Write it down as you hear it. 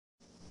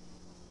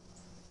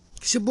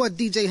It's your boy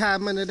DJ High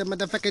Money, the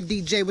motherfucking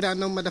DJ without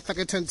no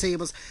motherfucking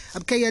turntables.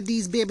 I'm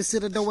KID's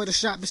babysitter, don't wear the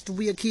shot, Mr.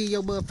 We'll kill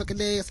your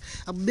motherfucking ass.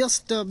 I'm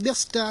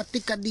Mr. I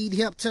think I need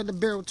help. Turn the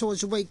barrel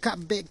towards your way,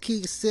 cop back, kill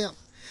yourself.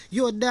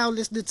 You're now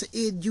listening to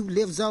NU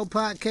Live Zone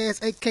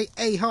Podcast,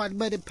 aka Hard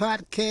Money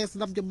Podcast,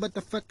 and I'm your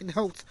motherfucking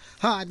host,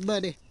 Hard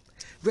Money.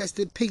 Rest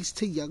in peace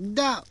to Young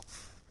Dog.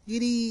 You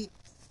need.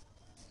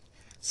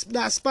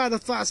 Not Spotify.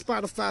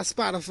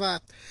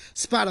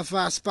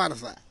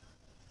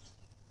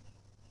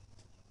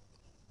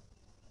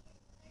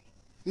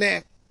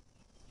 Now,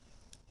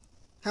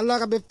 how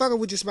long I been fucking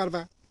with you,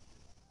 Spotify?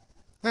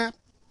 Huh?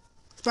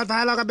 Spotify,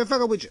 how long I been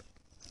fucking with you?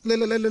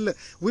 Look.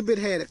 We been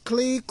had a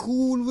clean,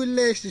 cool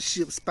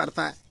relationship,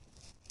 Spotify.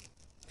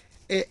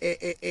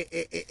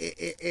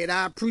 And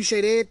I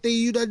appreciate everything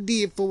you done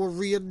did for a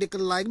real nigga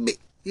like me,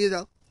 you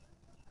know?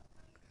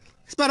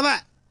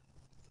 Spotify.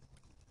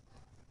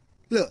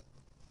 Look.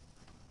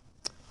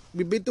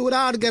 We been through it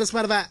all together,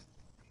 Spotify.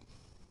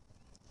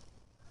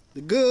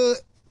 The good,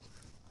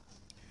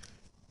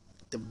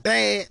 the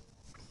bad,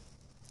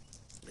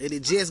 and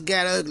it just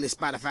got ugly,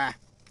 Spotify.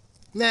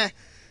 Nah,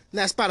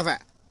 Spotify.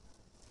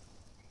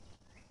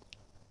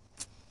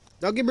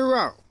 Don't get me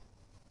wrong.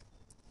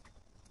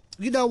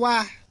 You know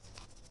why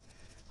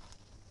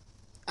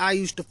I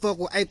used to fuck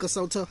with Anchor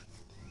so tough?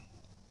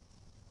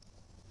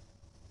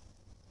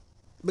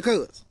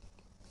 Because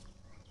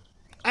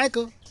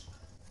Anchor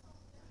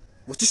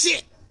was the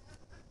shit.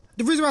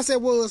 The reason why I said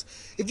was,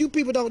 if you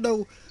people don't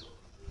know,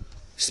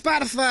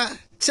 Spotify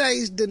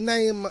changed the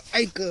name of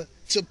Anchor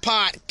to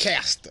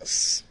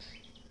Podcasters.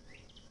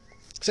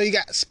 So you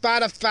got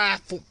Spotify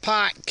for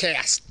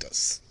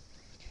Podcasters.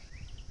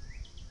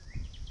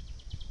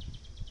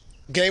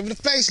 Gave it a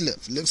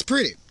facelift. Looks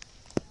pretty.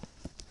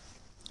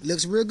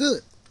 Looks real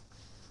good.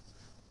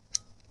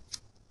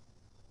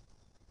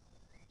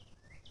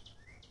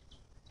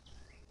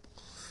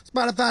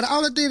 Spotify, the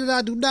only thing that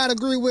I do not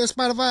agree with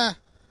Spotify,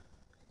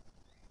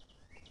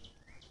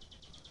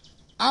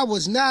 I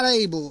was not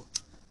able.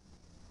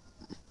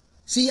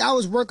 See, I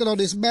was working on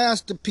this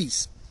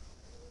masterpiece.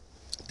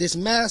 This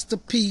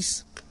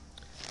masterpiece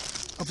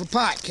of a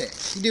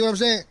podcast. You know what I'm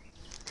saying?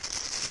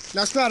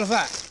 Now,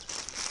 Spotify,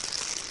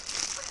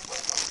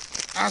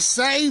 I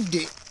saved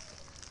it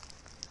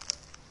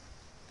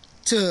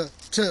to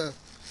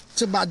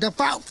my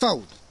default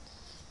folder.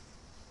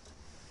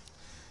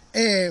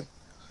 And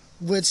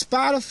when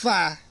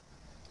Spotify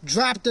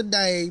dropped the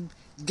name,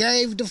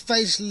 gave the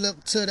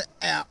facelift to the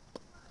app,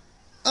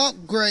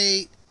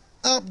 upgrade,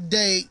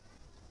 update,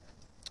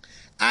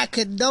 I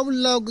could no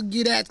longer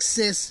get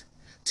access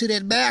to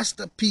that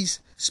masterpiece,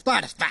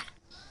 Spotify.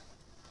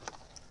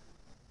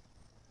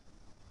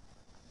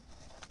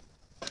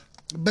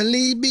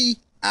 Believe me,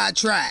 I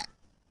tried.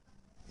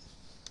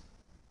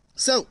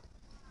 So,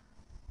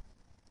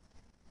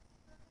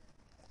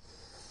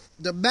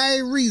 the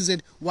main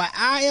reason why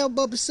I am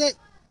upset,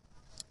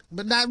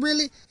 but not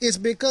really, is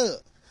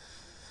because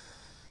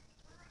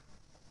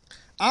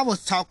I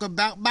was talking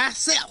about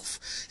myself.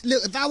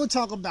 Look, if I would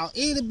talk about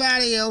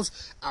anybody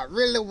else, I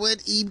really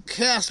wouldn't even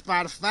care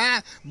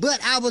Spotify. But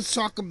I was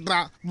talking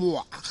about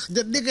more.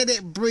 The nigga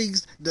that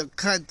brings the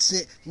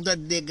content, the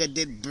nigga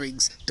that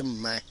brings the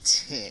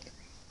content.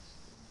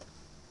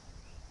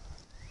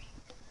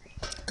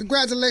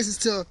 Congratulations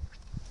to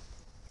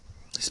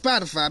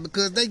Spotify,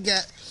 because they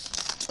got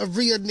a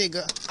real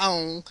nigga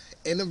on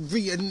and a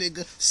real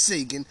nigga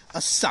singing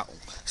a song.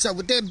 So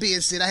with that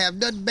being said, I have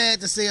nothing bad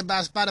to say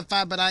about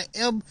Spotify, but I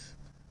am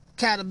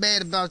kind of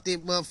mad about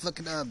that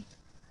motherfucking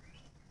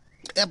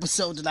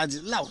episode that I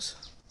just lost.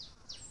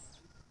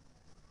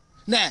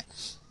 Now,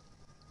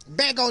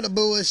 back on the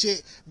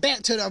bullshit,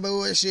 back to the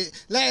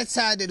bullshit. Last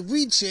time that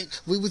we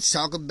checked, we was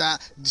talking about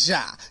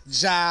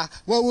Ja.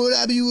 What would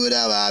I be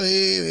without my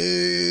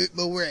baby?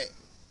 But where at?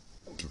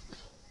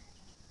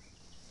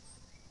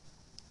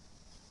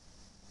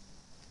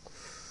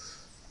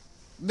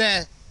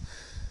 Now,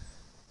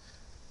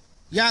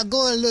 y'all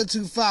going a little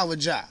too far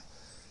with Ja.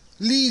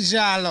 Leave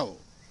Ja alone.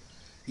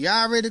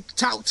 Y'all already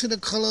talked to the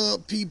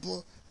club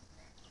people.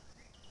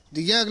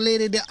 The young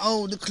lady that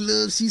owned the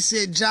club, she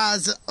said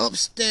Ja's an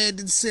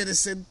upstanding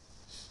citizen.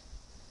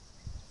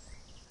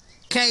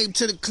 Came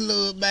to the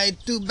club, man,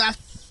 threw about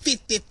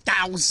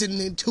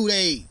 50,000 in 2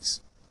 days.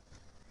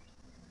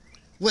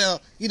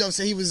 Well, you know,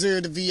 so he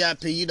reserved the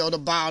VIP, you know, the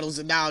bottles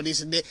and all this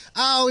and that.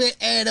 All that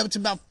add up to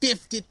about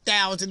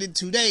 50,000 in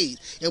 2 days.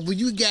 And when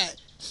you got,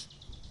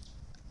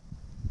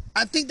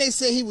 I think they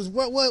said he was,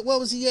 what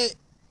was he at?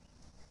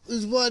 It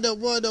was one of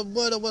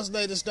what's the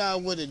name that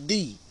started with a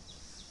D.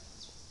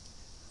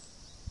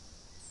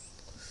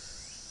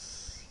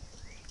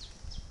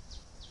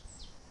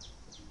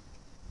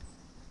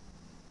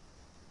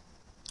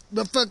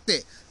 But fuck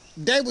that.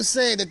 They were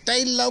saying that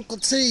they local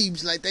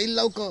teams, like they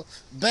local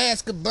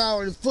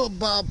basketball and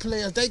football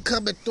players, they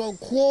come and throw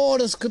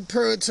quarters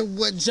compared to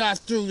what Josh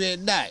threw that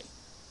night.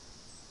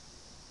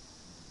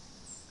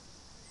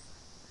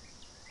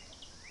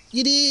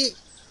 You did?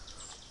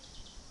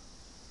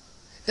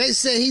 They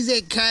said he's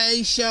at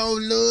Kane show,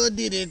 Lil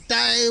did his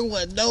thing,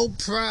 wasn't no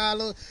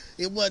problem.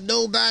 It wasn't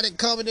nobody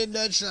coming in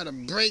there trying to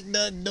break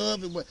nothing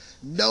up. It was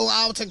no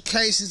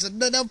altercations or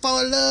nothing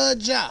for a little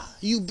job.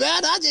 You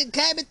bet I just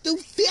came in through,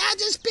 I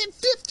just spent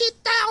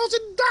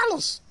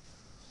 $50,000.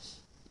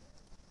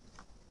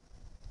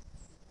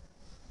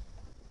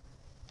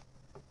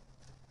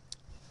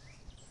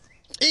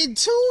 In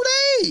 2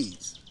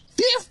 days.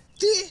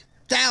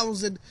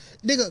 50,000.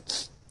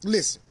 Nigga,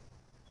 listen.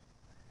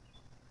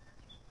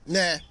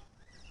 Nah.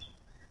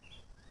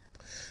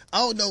 I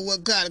don't know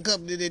what kind of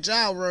company that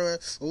y'all run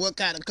or what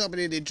kind of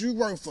company that you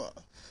work for.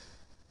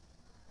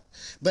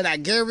 But I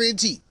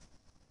guarantee,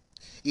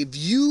 if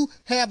you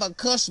have a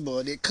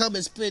customer that come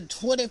and spend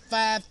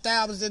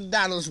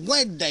 $25,000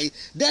 one day,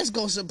 that's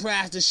going to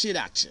surprise the shit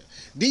out you.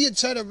 Then you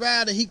turn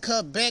around and he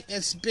come back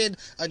and spend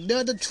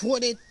another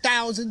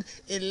 $20,000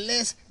 in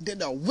less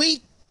than a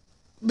week.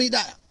 I mean,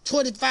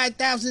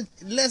 $25,000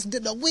 in less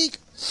than a week.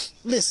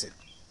 Listen,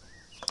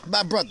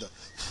 my brother,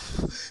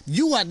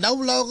 you are no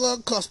longer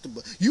a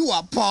customer. You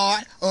are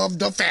part of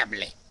the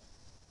family.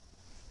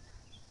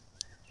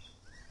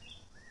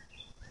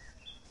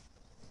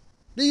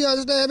 Do you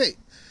understand me?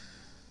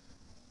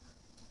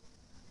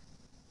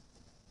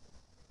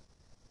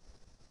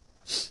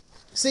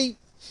 See,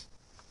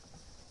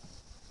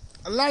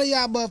 a lot of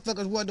y'all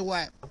motherfuckers wonder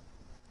why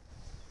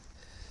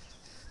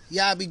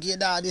y'all be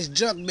getting all this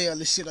junk mail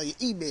and shit on your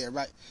email,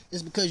 right?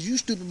 It's because you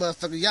stupid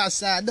motherfuckers, y'all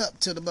signed up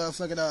to the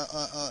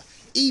motherfucking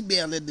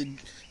email and the,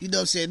 you know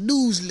what I'm saying,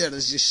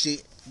 newsletters and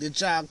shit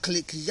that y'all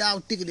click, cause y'all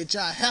thinking that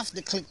y'all have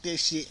to click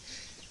this shit,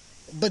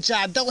 but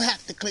y'all don't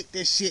have to click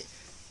this shit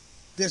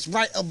that's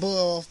right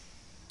above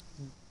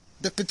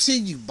the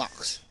continue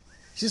box.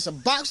 It's just a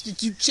box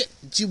that you check,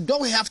 that you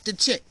don't have to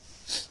check.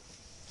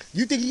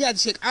 You think you got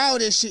to check all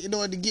that shit in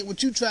order to get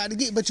what you trying to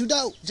get, but you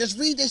don't. Just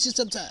read that shit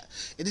sometime.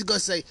 And it's going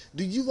to say,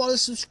 do you want to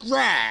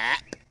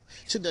subscribe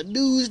to the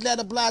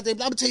newsletter, blah, blah,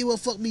 blah. I'm going to tell you what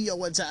fucked me up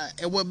one time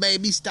and what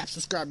made me stop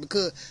subscribing,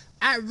 because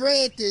I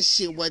read this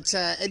shit one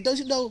time, and don't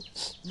you know,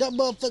 them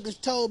motherfuckers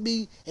told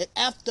me that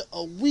after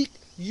a week,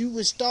 you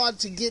would start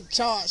to get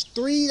charged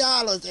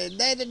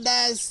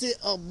 $3.99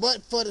 a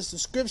month for the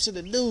subscription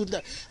to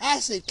newsletter. I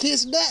said,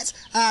 kiss nuts,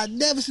 I'll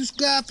never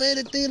subscribe for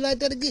anything like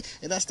that again.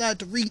 And I started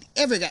to read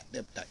every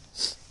goddamn thing.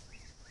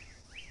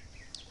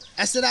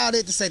 I said all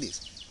that to say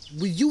this.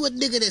 When you a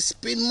nigga that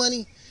spend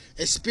money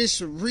and spend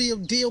some real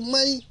deal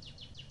money,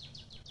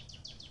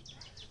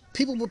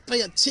 people will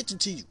pay attention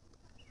to you.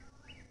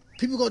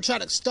 People gonna try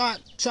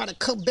to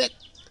come back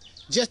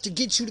just to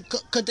get you to,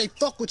 cause they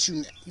fuck with you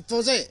now. You know what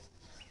I'm saying?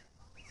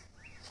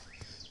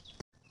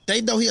 They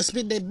know he'll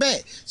spend their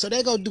bag. So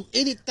they gonna do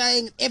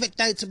anything,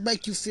 everything to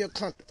make you feel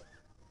comfortable.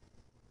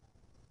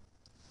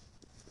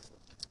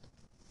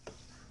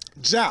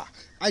 Ja,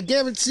 I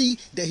guarantee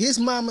that his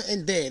mama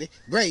and daddy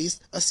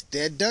raised a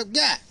stand-up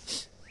guy.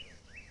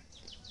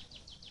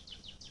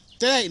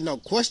 There ain't no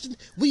question.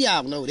 We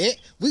all know that.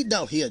 We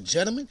know he a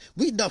gentleman.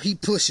 We know he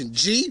pushing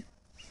G.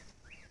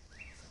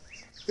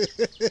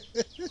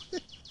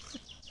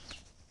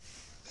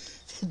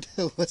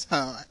 That was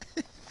hard.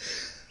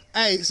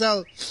 Hey,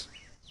 so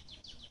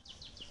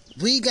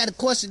we ain't got to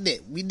question that.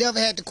 We never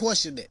had to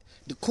question that.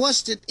 The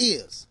question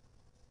is,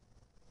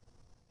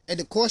 and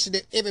the question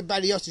that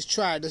everybody else is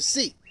trying to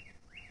see.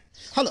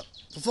 Hold up,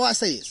 before I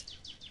say this.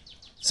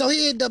 So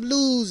he ended up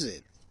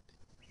losing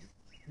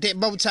that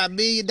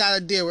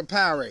multi-million-dollar deal with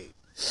Powerade.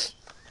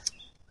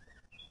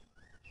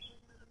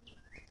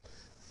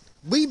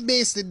 We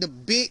missing the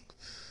big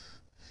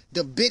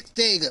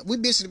thing. We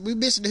missing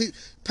the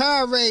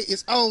Powerade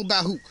is owned by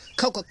who?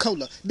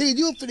 Coca-Cola. Then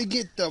you finna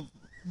get the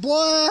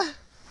boy.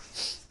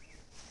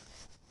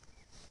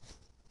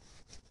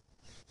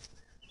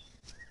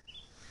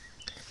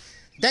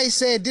 They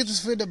said this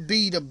was finna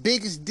be the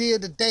biggest deal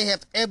that they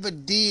have ever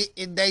did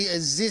in their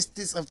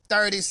existence of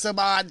 30 some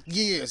odd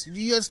years.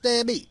 You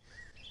understand me?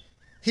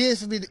 He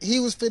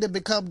was finna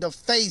become the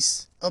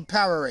face of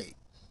Powerade.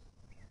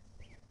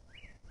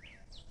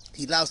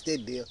 He lost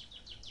that deal.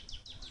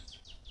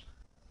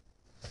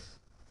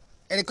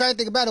 And the crazy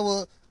thing about it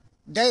was,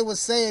 they were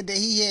saying that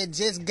he had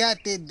just got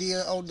that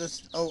deal on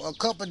a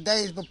couple of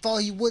days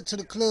before he went to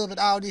the club and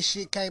all this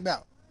shit came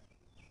out.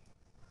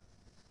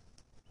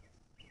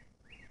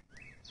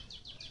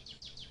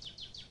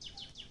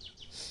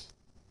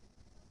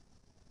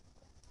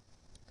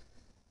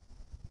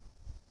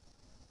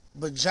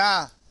 But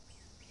Ja,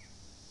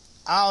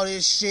 all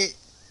this shit,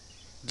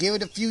 give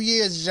it a few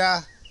years,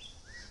 Ja.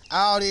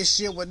 All this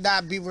shit would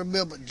not be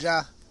remembered,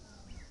 Ja.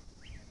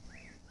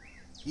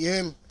 You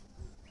hear me?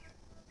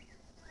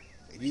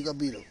 And you gonna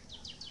be the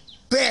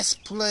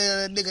best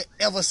player that nigga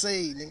ever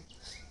seen, nigga.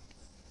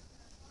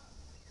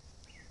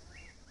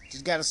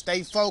 Just gotta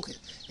stay focused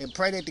and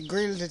pray that the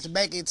Gremlins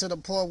make it to the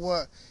point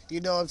where,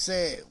 you know what I'm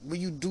saying, when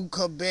you do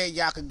come back,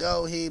 y'all can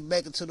go ahead and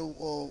make it to the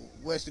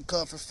Western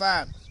Conference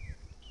Finals.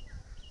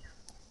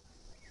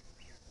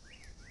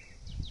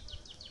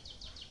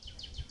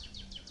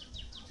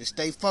 Just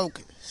stay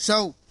focused.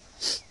 So,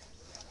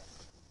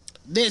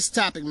 next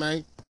topic,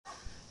 man.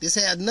 This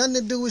had nothing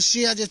to do with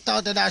shit. I just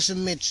thought that I should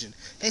mention.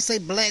 They say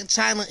Blac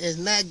Chyna is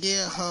not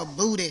getting her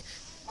booty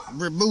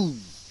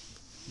removed.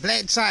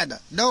 Blac Chyna,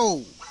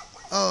 no.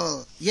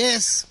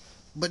 Yes,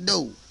 but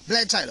no.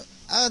 Blac Chyna,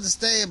 I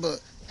understand,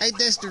 but ain't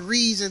that the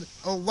reason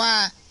of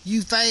why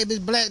you famous,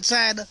 Blac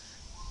Chyna?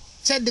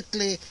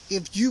 Technically,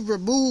 if you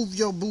remove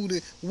your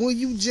booty, will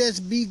you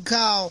just be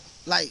called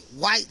like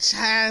White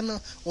China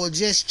or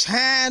just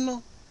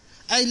China?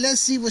 Hey,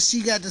 let's see what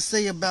she got to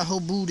say about her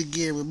booty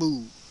getting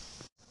removed.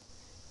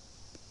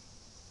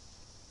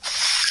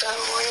 Good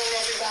morning,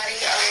 everybody.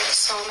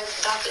 So I'm at the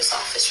doctor's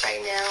office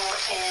right now,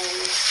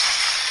 and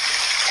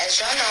as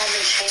y'all know, I've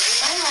been changing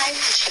my life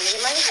and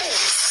changing my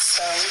face.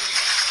 So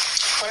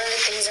one of the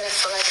things that I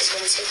feel like is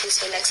going to take me to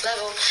the next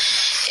level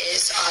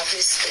is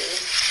obviously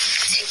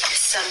taking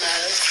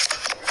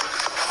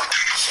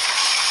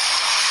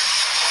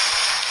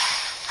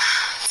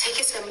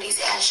some of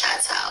these ass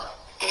shots out.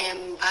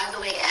 And by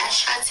the way,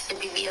 ass shots and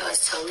BBL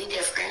is totally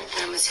different,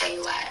 and I'm going to tell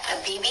you why. A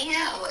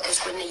BBL is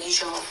when they use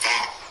your own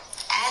fat.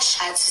 Ass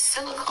shots is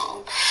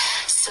silicone.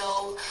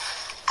 So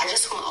I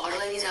just want all the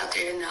ladies out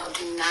there to know,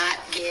 do not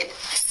get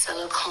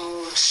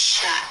silicone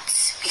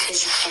shots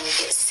because you can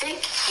get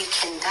sick, you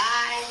can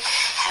die,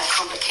 have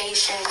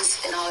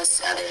complications, and all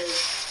this other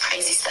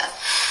crazy stuff.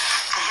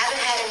 I haven't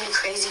had any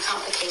crazy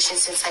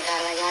complications since I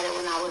got it. I got it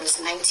when I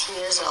was 19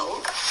 years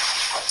old.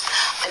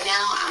 But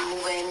now I'm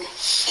moving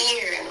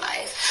here in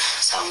life.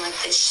 So I want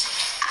this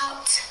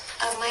out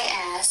of my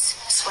ass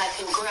so I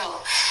can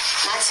grow.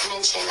 Not to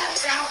mention, I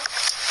was out.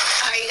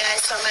 All right,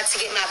 guys, so I'm about to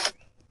get my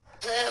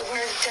blood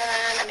work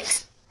done.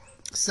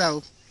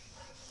 So,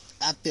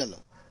 I feel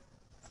her.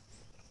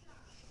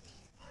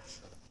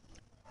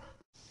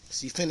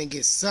 She finna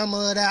get some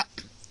of it out,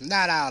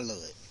 not all of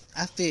it.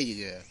 I feel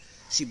you, girl.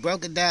 She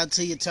broke it down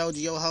to you, told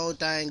you your whole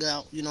thing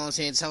out, you know what I'm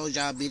saying, told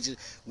y'all bitches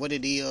what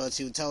it is,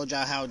 she told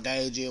y'all how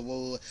dangerous it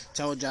was,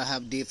 told y'all how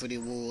different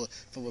it was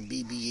from a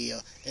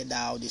BBL and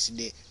all this and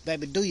that.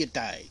 Baby, do your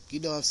thing,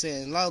 you know what I'm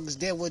saying, as long as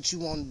that's what you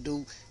want to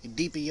do, and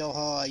deep in your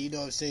heart, you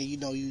know what I'm saying, you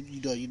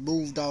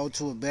moved on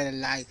to a better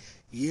life,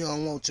 you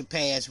don't want your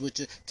past with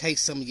you, take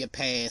some of your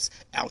past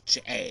out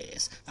your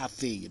ass. I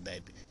feel you,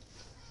 baby.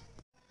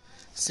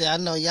 See, I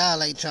know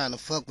y'all ain't trying to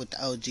fuck with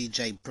the OG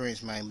J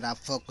Prince, man, but I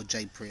fuck with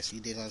J Prince,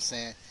 you dig what I'm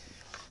saying?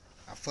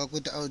 I fuck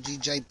with the OG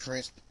J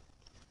Prince.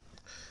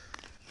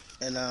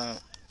 And I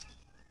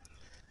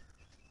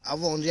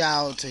want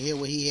y'all to hear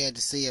what he had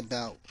to say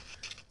about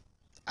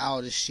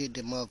all the shit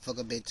that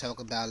motherfucker been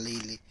talking about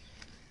lately.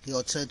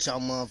 He'll touch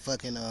on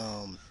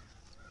motherfucking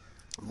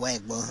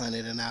Wack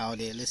 100 and all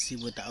that. Let's see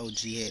what the OG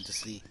had to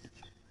say.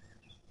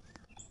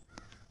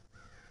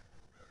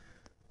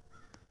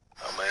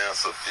 I'm gonna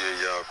answer a few of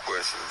y'all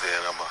questions,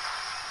 then I'm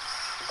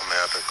gonna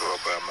have to go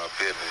about my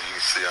business. You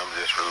can see I'm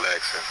just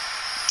relaxing,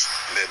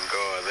 letting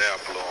God's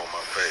air blow on my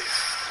face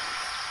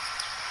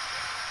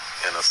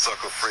in a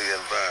sucker-free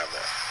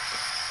environment.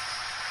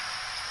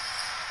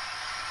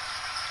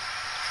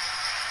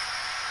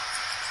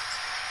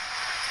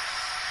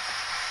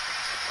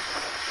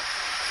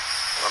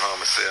 My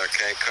mama said I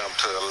can't come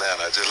to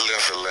Atlanta. I just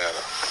left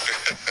Atlanta.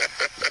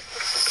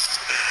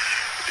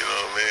 You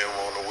know what I mean?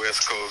 I'm on the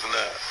West Coast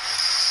now.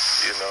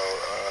 You know,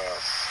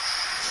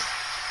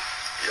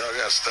 y'all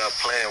gotta stop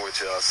playing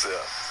with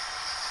yourself.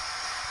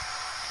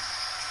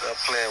 Stop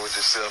playing with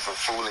yourself and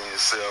fooling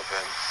yourself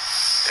and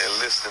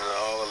listening to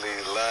all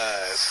these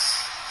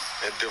lies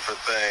and different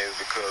things,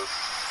 because,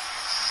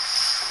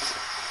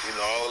 you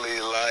know, all these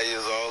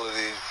liars, all of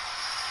these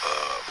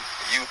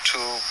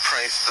YouTube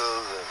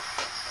pranksters and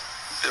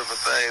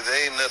different things,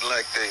 they ain't nothing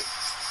like they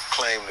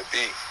claim to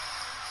be.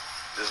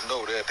 Just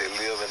know that they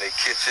live in their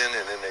kitchen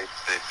and in their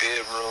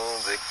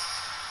bedrooms.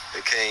 They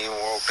can't even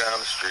walk down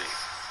the street.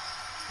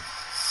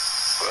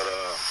 But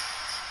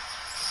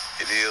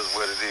it is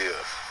what it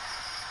is.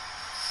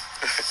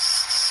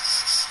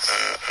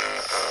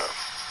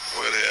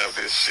 What have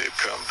this shit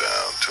come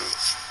down to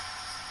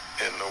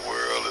in the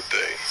world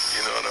today?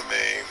 You know what I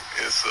mean?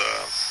 It's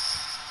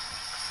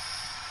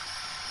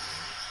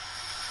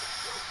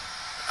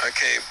I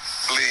can't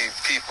believe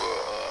people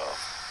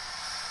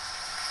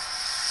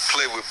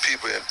play with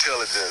people's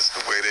intelligence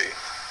the way they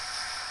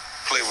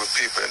play with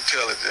people's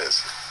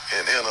intelligence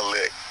and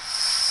intellect,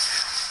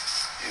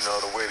 you know,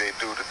 the way they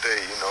do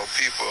today. You know,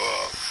 people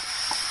are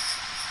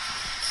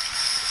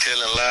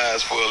telling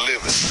lies for a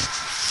living.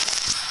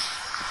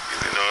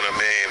 You know what I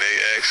mean? They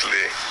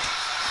actually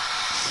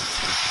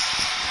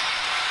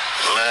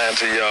lying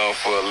to y'all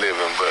for a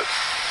living, but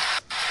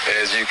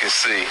as you can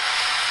see,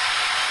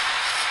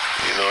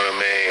 you know what I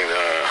mean,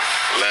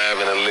 live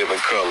in a living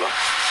color.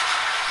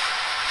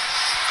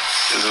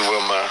 This is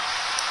what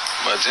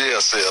my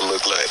jail cell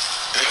look like.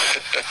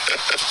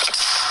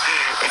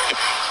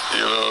 You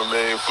know what I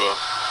mean? For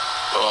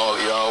all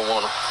of y'all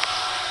want to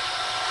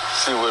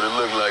see what it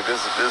look like.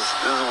 This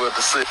is what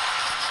to see.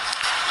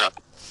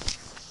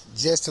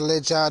 Just to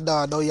let y'all know,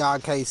 I know y'all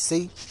can't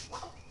see.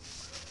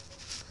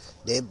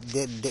 That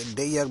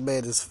young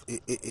man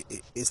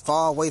is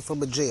far away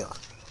from a jail.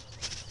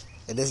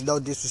 And there's no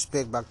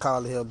disrespect by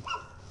calling him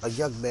a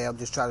young man. I'm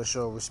just trying to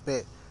show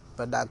respect,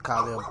 but not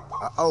call him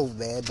an old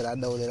man. But I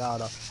know that all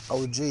the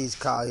OGs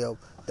call him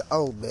the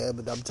old man,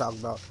 but I'm talking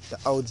about the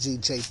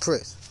OG J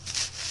Prince.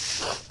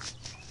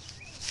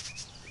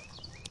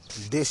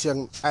 This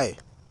young, hey,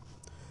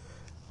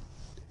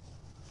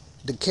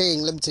 the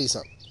king, let me tell you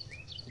something.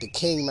 The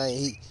king, man,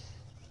 he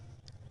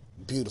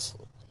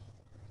beautiful.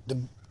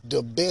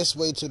 The best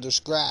way to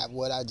describe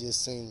what I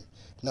just seen,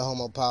 no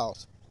homo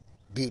pause,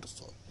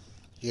 beautiful.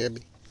 You hear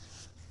me?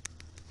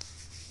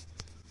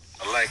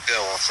 I like that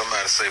one.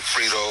 Somebody say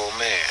free the old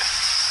man.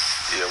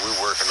 Yeah, we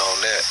working on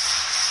that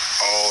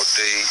all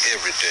day,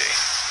 every day.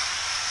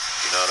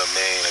 You know what I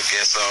mean?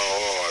 Against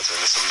all odds, and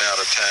it's a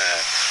matter of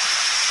time.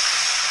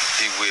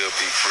 He will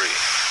be free.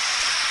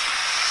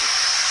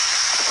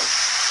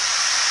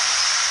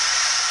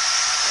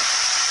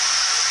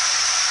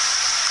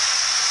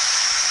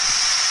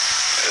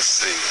 Let's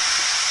see.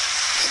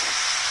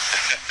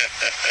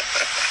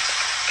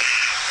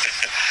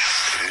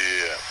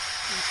 Yeah,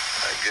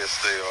 I guess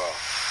they are.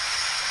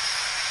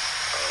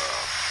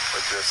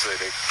 But just say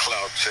they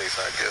clout chase.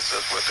 I guess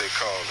that's what they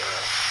call it.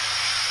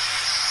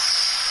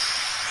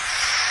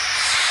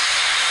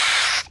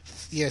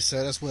 Yes,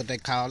 sir. That's what they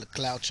call it,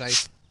 clout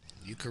chase.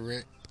 You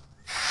correct.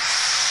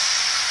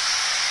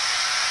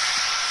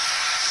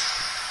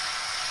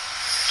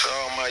 To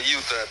all my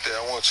youth out there,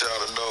 I want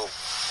y'all to know,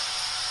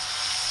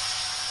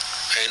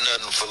 ain't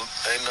nothing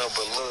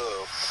but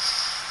love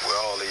with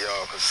all of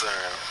y'all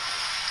concerned.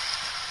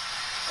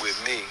 With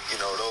me, you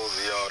know, those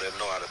of y'all that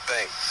know how to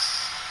think.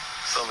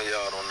 Some of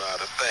y'all don't know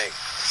how to think.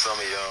 Some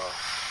of y'all,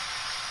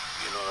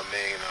 you know what I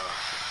mean,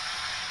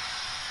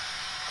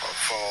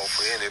 fall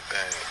for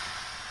anything.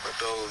 But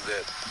those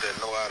that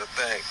know how to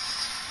think,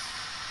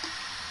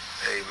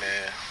 hey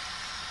man,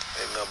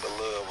 ain't nothing but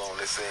love on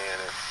this end.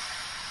 And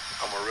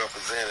I'm going to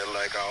represent it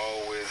like I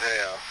always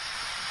have.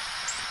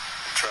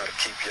 And try to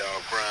keep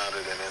y'all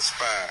grounded and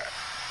inspired.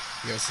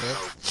 Yes,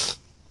 sir.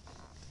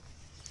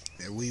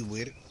 And we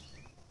with it.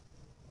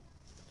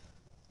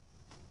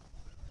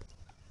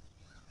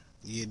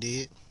 You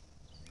did.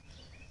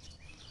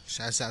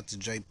 Shouts out to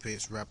J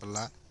Pitts, rap a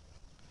lot.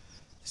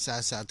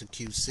 Shouts out to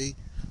QC.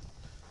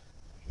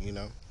 You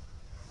know.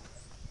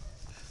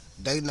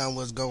 They know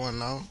what's going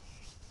on.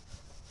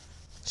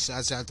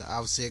 Shouts out to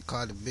Offset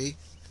Carter B.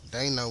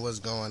 They know what's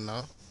going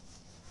on.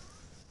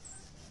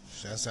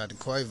 Shouts out to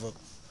Quavo.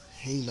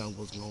 He know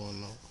what's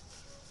going on.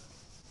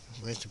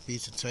 Rest in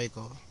peace to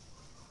Takeover.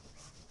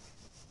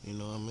 You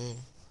know what I mean?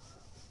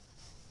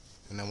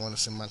 And I want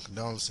to send my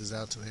condolences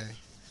out to their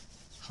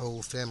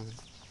whole family.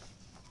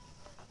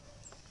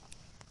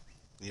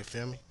 You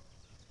feel me?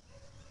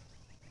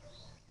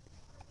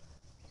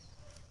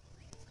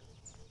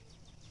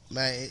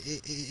 Man,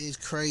 it's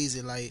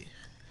crazy, like,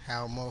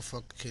 how a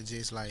motherfucker can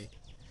just, like,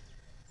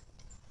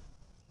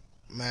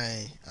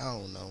 man, I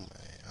don't know, man.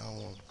 I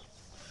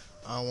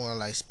don't want to,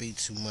 like, speak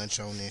too much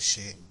on this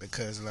shit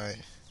because, like,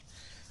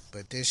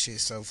 but this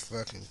shit's so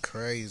fucking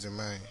crazy,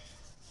 man.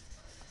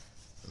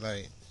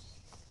 Like,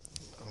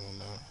 I don't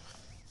know.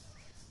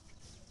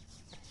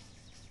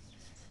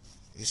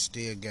 It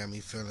still got me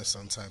feeling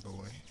some type of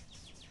way.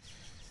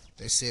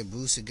 They said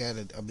Boosie got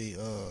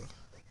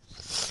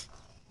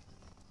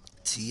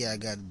T.I.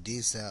 got a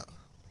diss out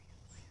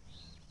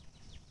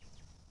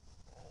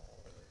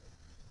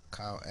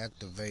called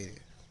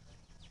Activated,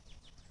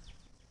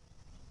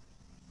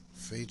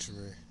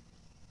 featuring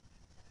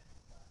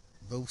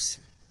Boosie.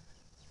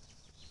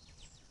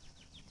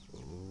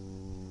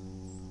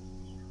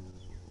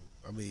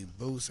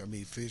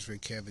 Featuring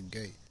Kevin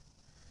Gates.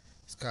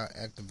 It's called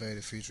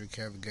Activated featuring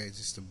Kevin Gates.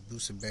 It's the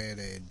Boosie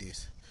Badass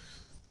diss.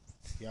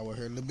 Y'all want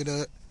to hear a little bit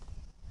of it?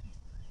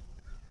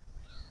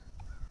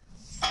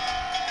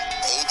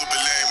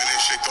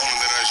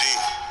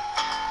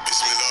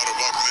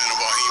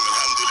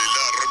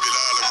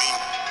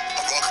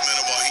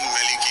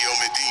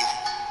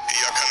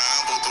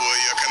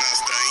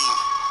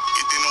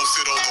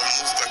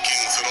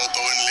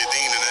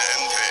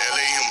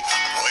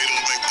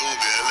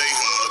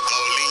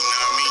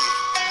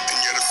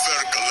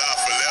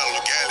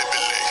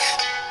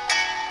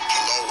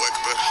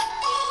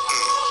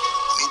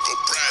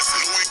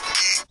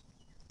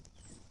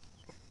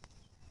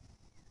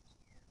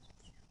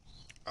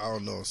 I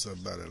don't know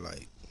something about it,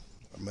 like,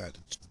 I'm gonna have to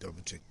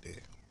double check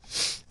that.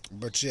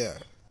 But yeah.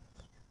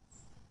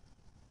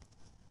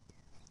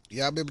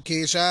 Y'all remember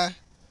Kid Shy?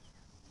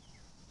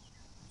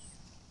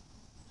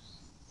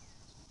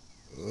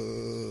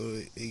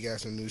 He got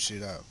some new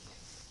shit out.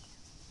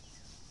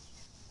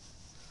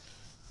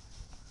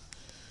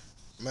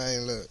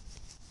 Man, look.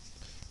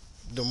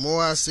 The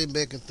more I sit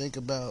back and think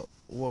about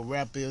what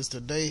rap is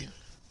today,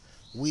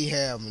 we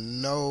have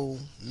no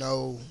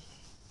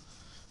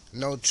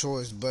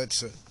choice but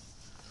to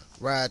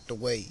ride the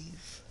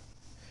wave.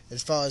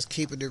 As far as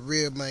keeping it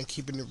real, man,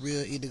 keeping it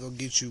real either gonna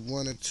get you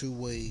one or two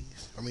ways.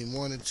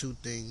 One or two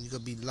things. You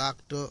gonna be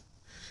locked up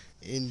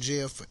in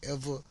jail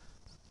forever,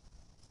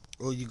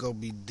 or you gonna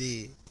be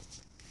dead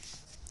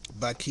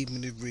by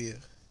keeping it real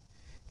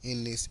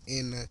in this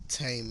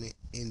entertainment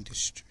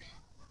industry.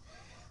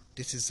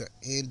 This is an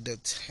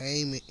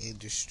entertainment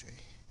industry.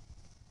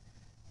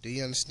 Do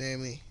you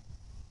understand me?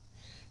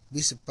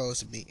 We supposed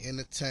to be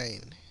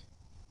entertaining.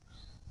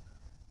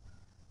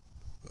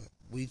 But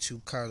we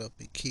too caught up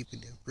in keeping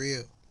it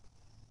real.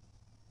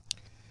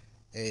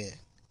 And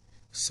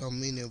so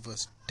many of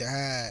us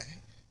died.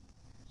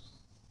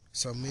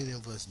 So many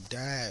of us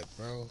died,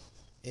 bro.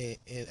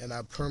 And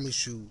I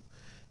promise you,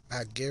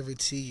 I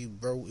guarantee you,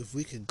 bro, if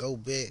we could go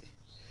back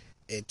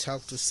and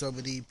talk to some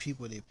of these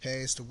people that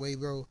passed away,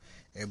 bro,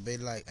 and be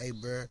like, hey,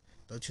 bro,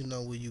 don't you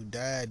know when you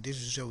died,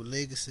 this is your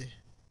legacy?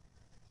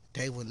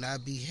 They will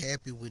not be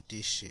happy with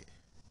this shit.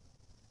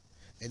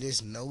 And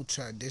there's no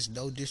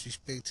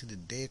disrespect to the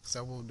dead, because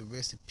I want the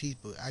rest of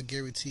people. I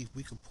guarantee if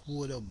we could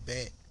pull them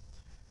back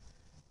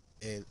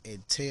and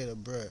tell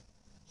them, bro,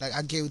 like,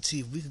 I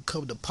guarantee if we could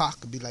come to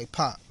Pac and be like,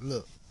 Pac,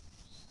 look,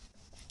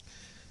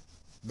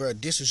 bro,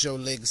 this was your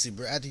legacy,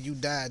 bro. After you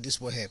died,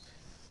 this what happened.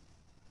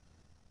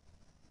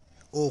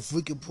 Or if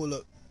we can pull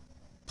up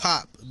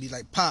Pop and be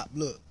like, Pop,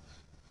 look.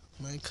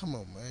 Man, come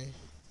on, man.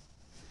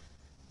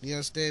 You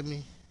understand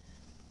me?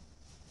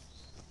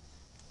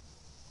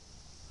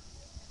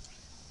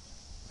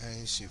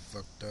 Man, this shit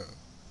fucked up.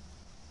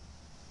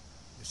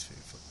 This shit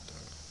fucked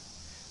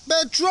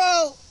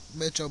up.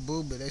 Metro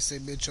Boomin. They say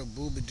Metro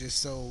Boomin just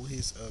sold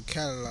his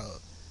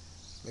catalog.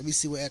 Let me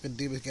see what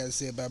Academics got to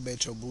say about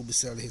Metro Boomin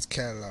selling his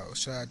catalog.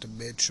 Shout out to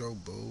Metro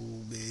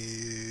Boomin.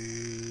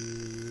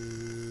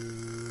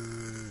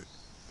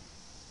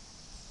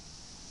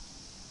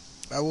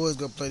 I was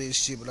gonna play this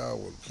shit, but I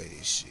don't want to play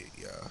this shit,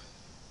 y'all.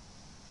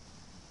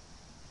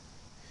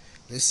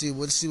 Let's see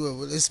what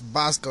this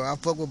Bosco. I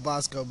fuck with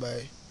Bosco,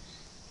 man.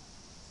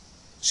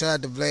 Shout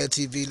out to Vlad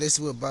TV. Let's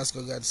see what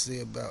Bosco got to say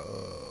about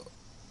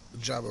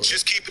Ja Morant.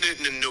 Just keeping it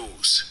in the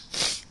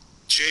news.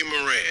 Jay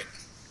Morant.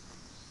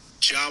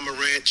 Ja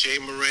Morant, Jay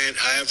Morant,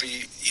 however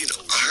you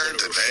know. I heard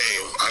the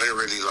name. I didn't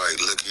really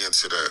look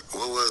into that.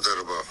 What was that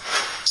about?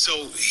 So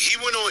he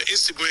went on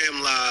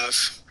Instagram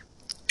Live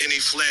and he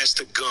flashed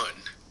a gun.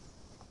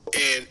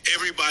 And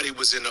everybody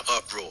was in an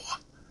uproar.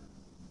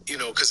 You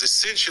know, because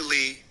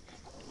essentially,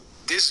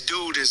 this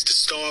dude is the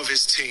star of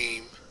his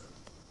team.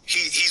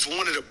 He's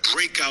one of the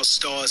breakout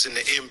stars in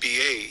the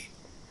NBA.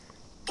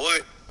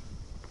 But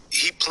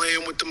he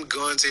playing with them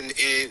guns and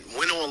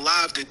went on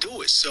live to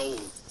do it. So,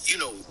 you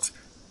know,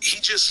 he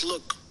just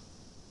looked...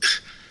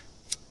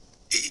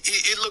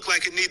 It looked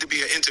like it needed to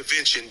be an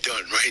intervention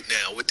done right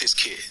now with this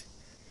kid.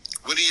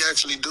 What did he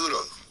actually do,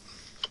 though?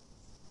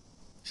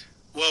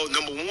 Well,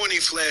 number one, he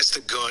flashed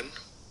a gun.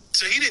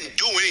 So he didn't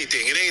do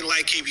anything. It ain't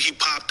like he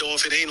popped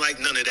off. It ain't like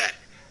none of that.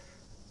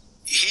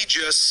 He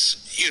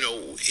just, you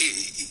know,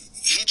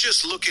 he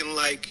just looking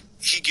like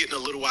he getting a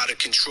little out of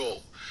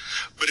control.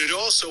 But it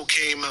also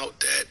came out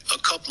that a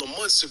couple of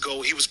months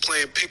ago, he was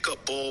playing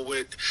pickup ball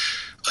with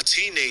a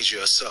teenager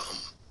or something.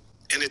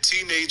 And the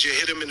teenager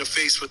hit him in the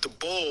face with the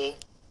ball.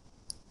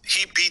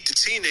 He beat the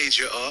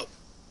teenager up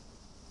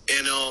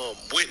and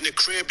went in the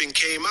crib and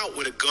came out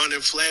with a gun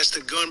and flashed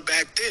the gun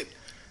back then.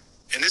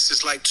 And this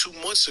is like 2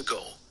 months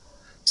ago.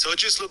 So it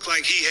just looked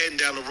like he heading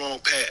down the wrong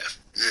path.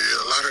 Yeah,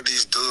 a lot of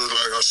these dudes,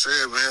 like I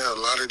said, man, a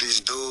lot of these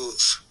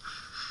dudes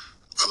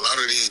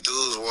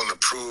want to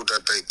prove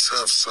that they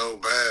tough so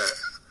bad.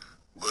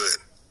 But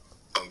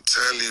I'm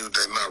telling you,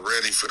 they're not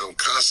ready for them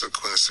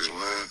consequences,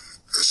 man.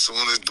 As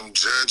soon as them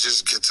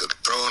judges get to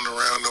throwing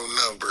around them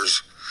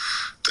numbers,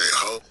 they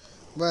hope.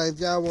 But if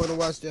y'all want to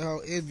watch the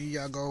whole interview,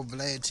 y'all go on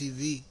Vlad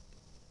TV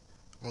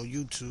on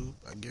YouTube.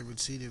 I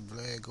guarantee that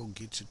Vlad go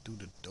get you through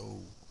the door.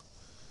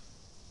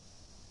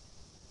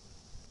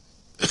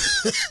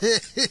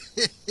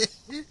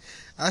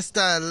 I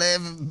started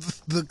laughing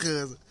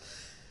because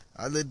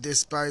I looked at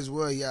Spice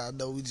World. Y'all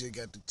know we just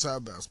got to talk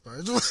about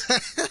Spice World.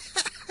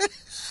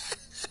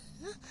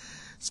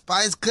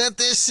 Spice cut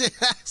that shit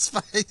out,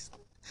 Spice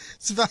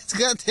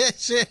cut that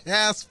shit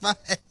out,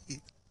 Spice.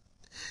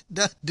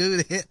 Don't do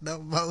that no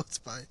more,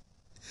 Spice.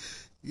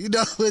 You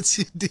know what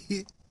you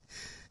did.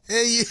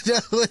 And you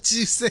know what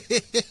you said.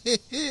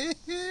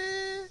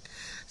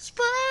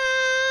 Spice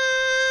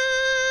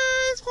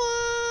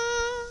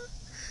World.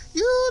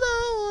 You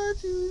know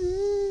what you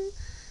did.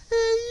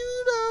 And you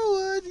know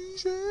what you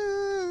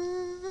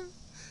said.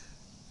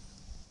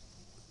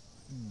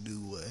 Do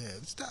what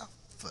happened. Stop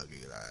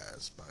fucking lying,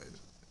 Spice.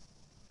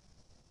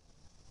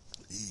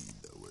 You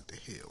know what the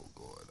hell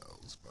going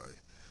on,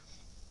 Spice.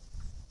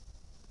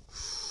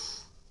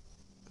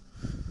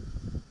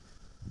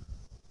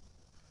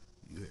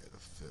 You had a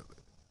feeling.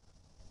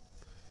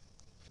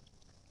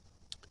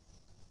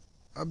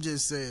 I'm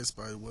just saying,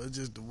 Spice, well, it's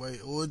just the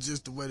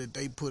way that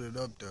they put it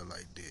up there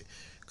like that.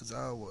 Cause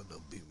I don't want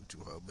no beef with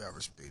you, homie. I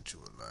respect you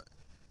a lot,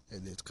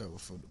 and it's coming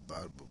from the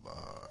bottom of my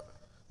heart.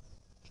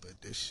 But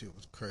this shit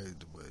was crazy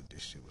the way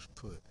this shit was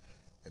put,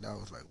 and I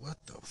was like, what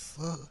the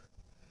fuck?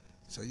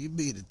 So you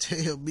mean to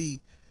tell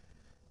me?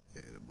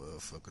 Yeah, the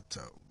motherfucker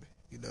told me.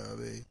 You know what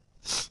I mean?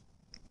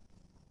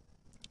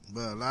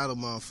 But a lot of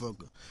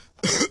motherfuckers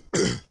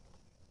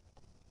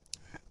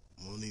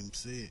won't even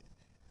see it.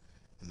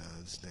 And I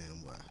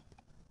understand why.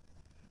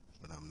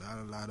 but I'm not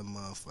a lot of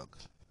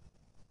motherfuckers.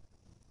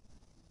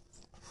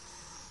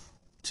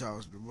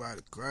 Charles the White,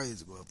 a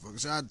crazy motherfucker.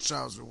 Shout out to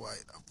Charles the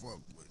White. I fuck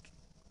with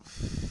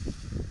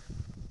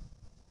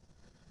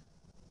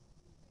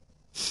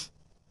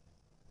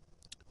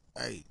you.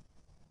 Hey,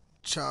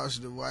 Charles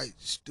the White,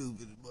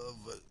 stupid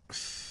motherfucker.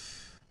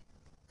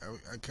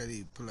 I can't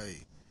even play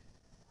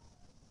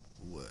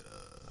what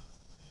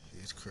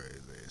it's crazy.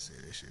 They say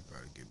that shit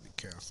probably get me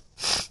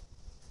canceled.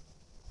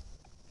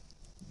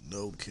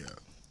 No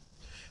cap.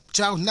 But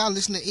y'all now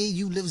listen to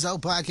EU Lives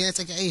Out Podcast,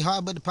 aka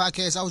Hard Buddy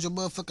Podcast. I was your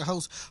motherfucking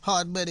host,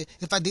 Hard Buddy.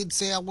 If I didn't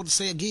say, I want to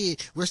say again,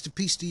 rest in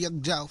peace to Young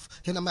Dolph.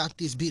 And I'm out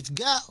this bitch.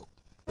 Go!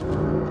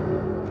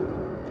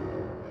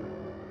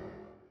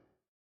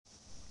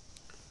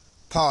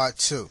 Part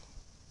 2.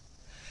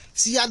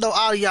 See, I know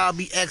all of y'all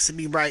be asking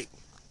me, right?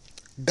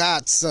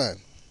 God's son.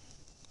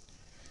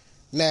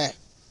 Nah.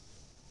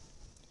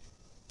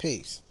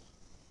 Peace.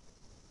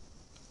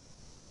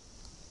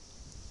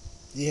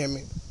 You hear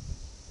me?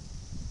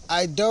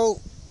 I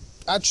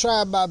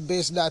try my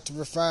best not to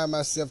refine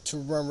myself to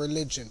run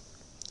religion.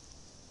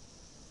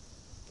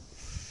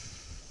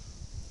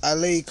 I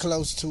lay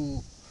close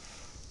to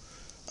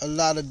a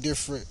lot of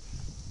different.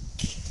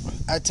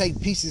 I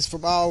take pieces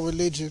from all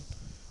religion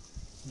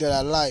that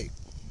I like,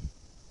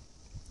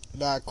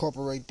 and I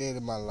incorporate that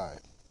in my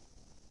life.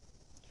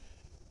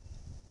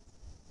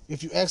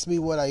 If you ask me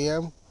what I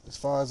am, as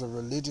far as a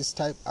religious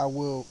type, I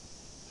will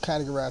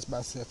categorize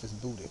myself as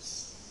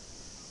Buddhist.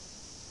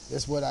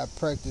 That's what I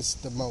practice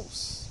the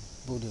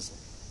most, Buddhism.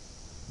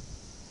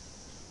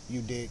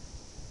 You dig?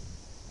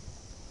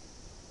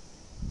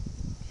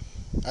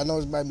 I know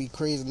it might be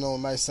crazy, I know it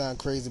might sound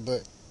crazy,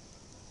 but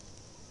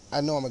I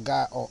know I'm a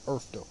guy on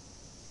earth, though.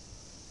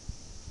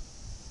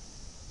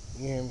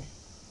 You hear me?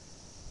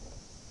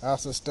 I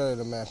also studied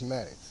the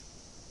mathematics.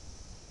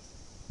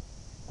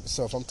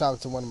 So if I'm talking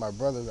to one of my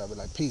brothers, I'll be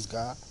like, peace,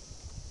 God.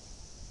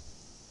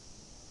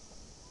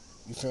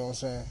 You feel what I'm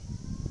saying?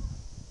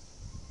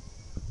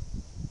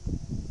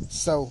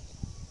 So,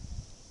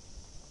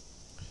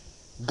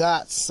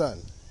 God's son.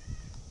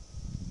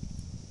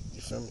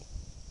 You feel me?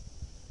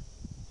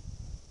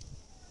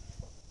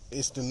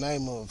 It's the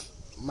name of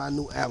my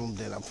new album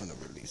that I'm finna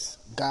release.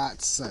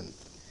 God's son.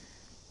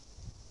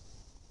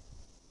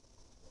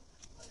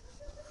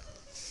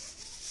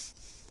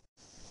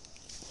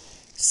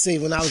 See,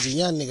 when I was a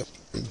young nigga,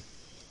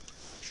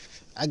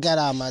 I got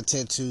all my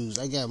tattoos.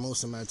 I got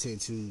most of my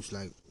tattoos,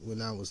 like,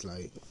 when I was,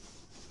 like,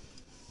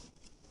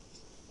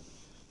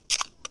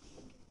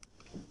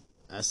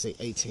 I say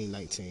 18,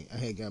 19. I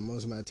had got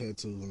most of my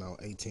tattoos when I was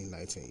 18,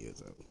 19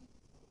 years old.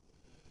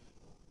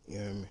 You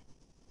know what I mean?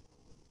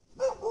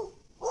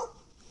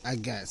 I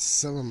got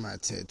some of my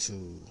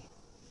tattoos,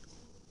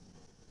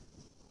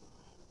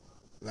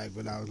 like,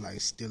 when I was, like,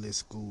 still in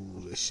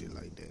school and shit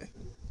like that.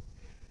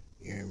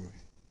 You know what I mean?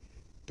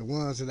 The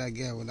ones that I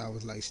got when I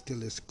was, like,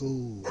 still in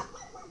school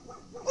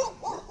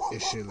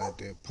and shit like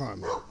that.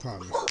 Pardon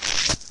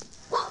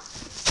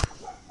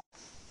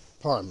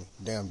me.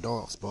 Damn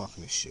dogs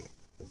barking and shit.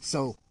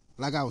 So,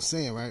 like I was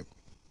saying, right?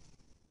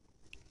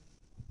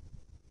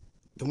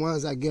 The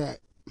ones I got,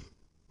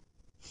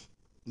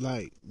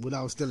 like, when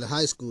I was still in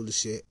high school and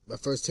shit, my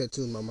first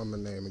tattoo, my mama's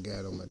name, I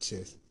got on my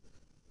chest.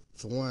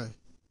 For one,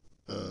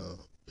 I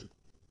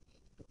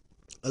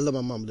love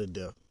my mama to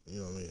death. You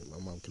know what I mean? My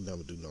mom can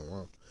never do no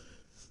wrong.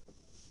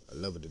 I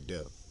love her to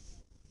death.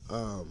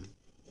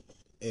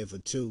 And for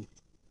two,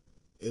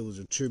 it was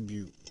a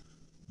tribute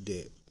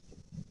that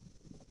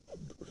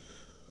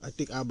I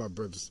think all my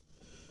brothers,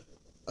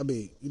 I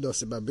mean, you know,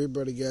 so my big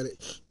brother got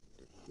it.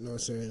 You know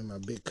what I'm saying? My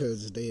big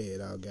cousins, they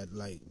had all got,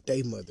 like,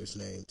 their mother's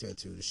name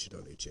tattooed and shit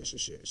on their chest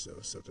and shit. So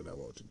it's something I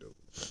want to do.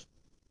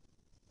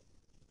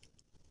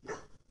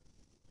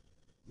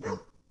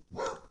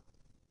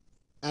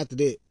 After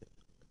that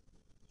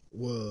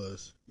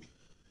was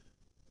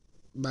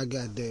my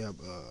goddamn,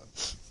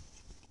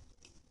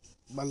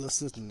 my little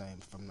sister's name,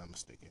 if I'm not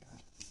mistaken.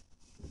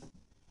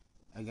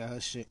 I got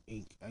her shit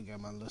ink. I got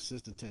my little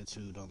sister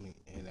tattooed on me,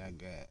 and I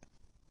got,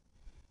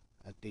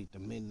 I think, the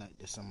midnight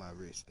that's on my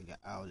wrist. I got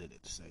all of it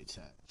at the same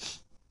time.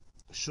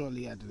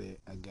 Shortly after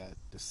that, I got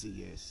the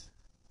CS,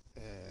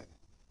 and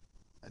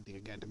I think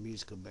I got the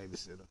musical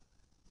babysitter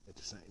at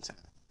the same time.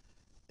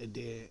 And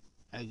then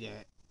I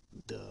got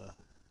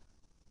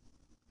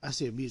I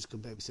said musical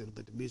babysitter,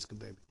 but the musical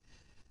baby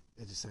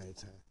at the same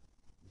time.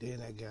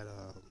 Then I got,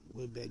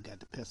 went back, got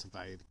the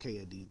pacifier, the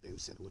KLD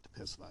babysitter with the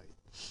pacifier.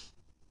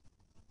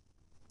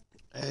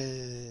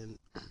 And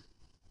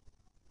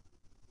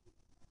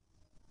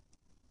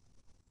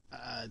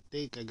I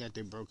think I got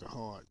that broken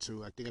heart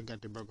too. I think I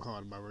got that broken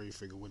heart in my ring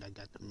finger when I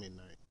got the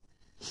midnight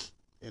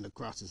and the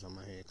crosses on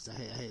my hands. Cause I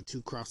had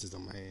 2 crosses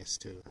on my hands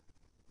too,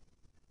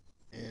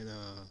 and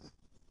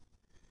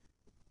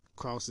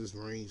crosses,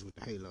 rings with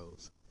the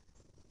halos.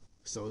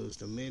 So it was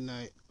the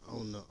midnight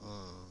on the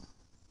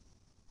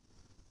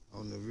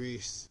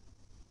wrist,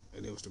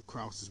 and it was the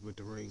crosses with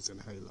the rings and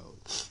the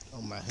halos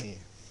on my hand.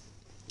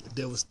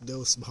 There was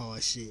some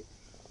hard shit.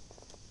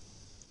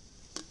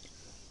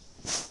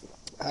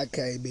 I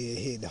came in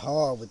hitting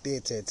hard with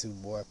that tattoo,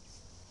 boy.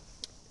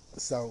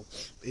 So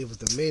it was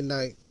the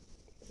midnight,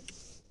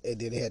 and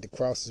then they had the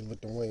crosses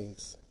with the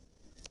wings.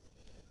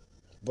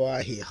 Boy,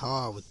 I hit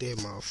hard with that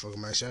motherfucker,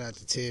 man. Shout out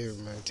to Terry,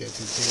 man.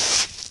 Tattoo Terry.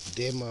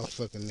 That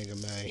motherfucking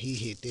nigga, man, he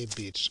hit that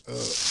bitch up.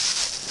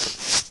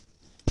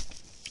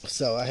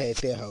 So I had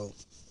that hoe.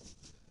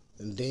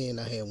 And then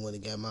I had one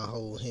that got my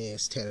whole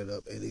hands tatted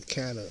up, and it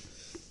kind of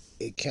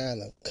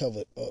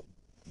covered up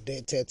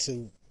that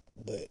tattoo,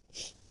 but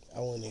I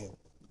went in.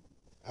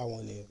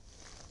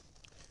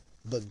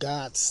 But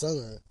God's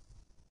son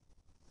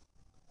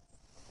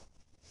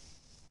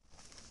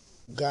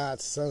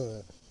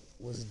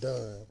was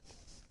done,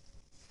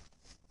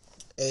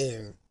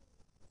 and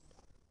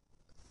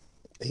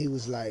he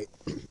was like,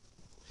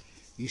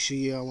 "You sure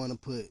you don't want to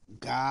put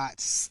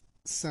God's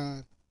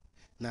son?"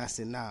 And I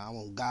said, "Nah, I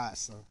want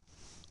God's son."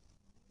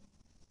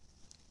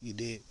 You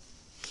did.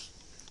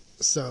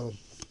 So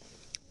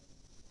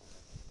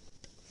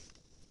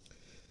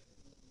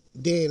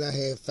then I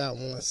had found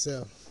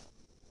myself,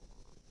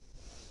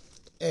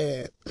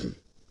 and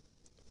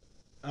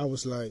I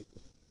was like,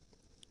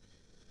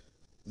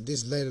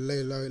 this later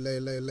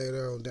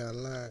on down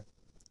the line,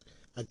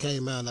 I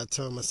came out and I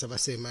told myself, I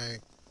said, man,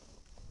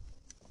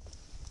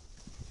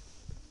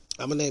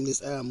 I'm gonna name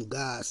this album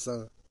God's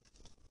Son.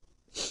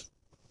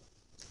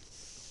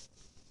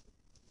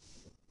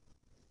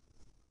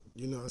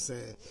 You know what I'm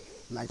saying?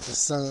 Like the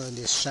sun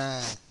that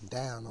shine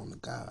down on the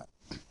God.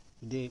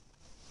 You dig?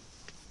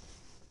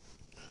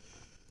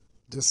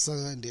 The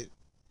sun that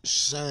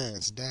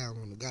shines down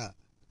on the God.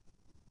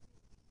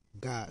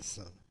 God's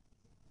son.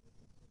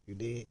 You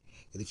dig?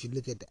 And if you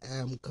look at the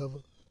album cover,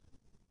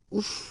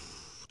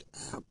 oof, the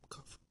album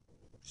cover.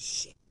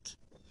 Shit.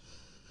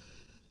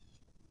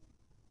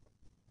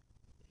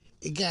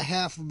 It got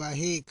half of my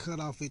head cut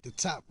off at the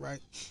top,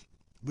 right?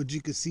 But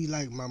you can see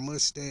like my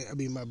mustache,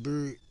 my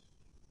beard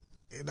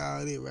and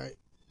all that, right?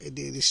 And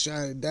then it's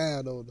shining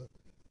down on the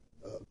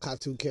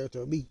cartoon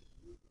character of me.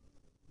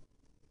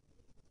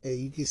 And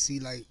you can see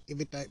like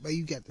everything, but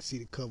you got to see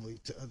the cover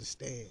to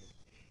understand.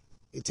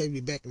 It takes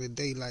me back in the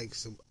day like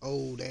some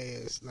old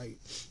ass, like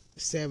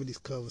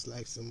 70s covers,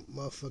 like some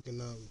motherfucking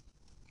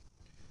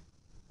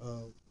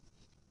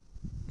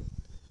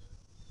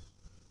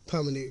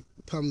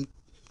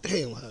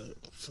damn,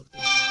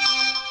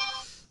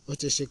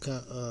 what's this shit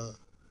called?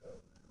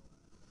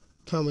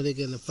 Pumpernick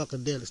and the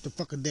Funkadelics. The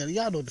Funkadelics.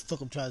 Y'all know what the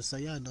fuck I'm trying to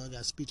say. Y'all know I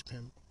got speech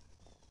impairment.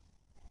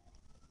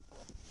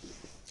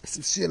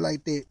 Some shit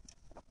like that.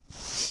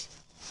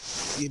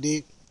 You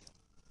dig?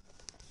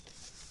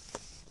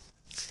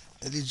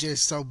 And it's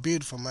just so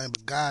beautiful, man.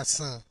 But God's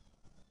son.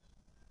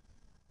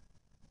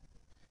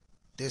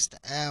 That's the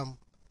album.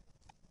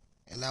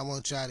 And I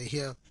want y'all to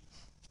hear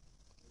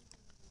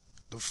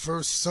the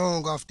first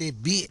song off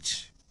that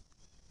bitch.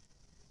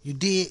 You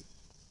dig?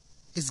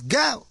 It's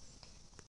Go!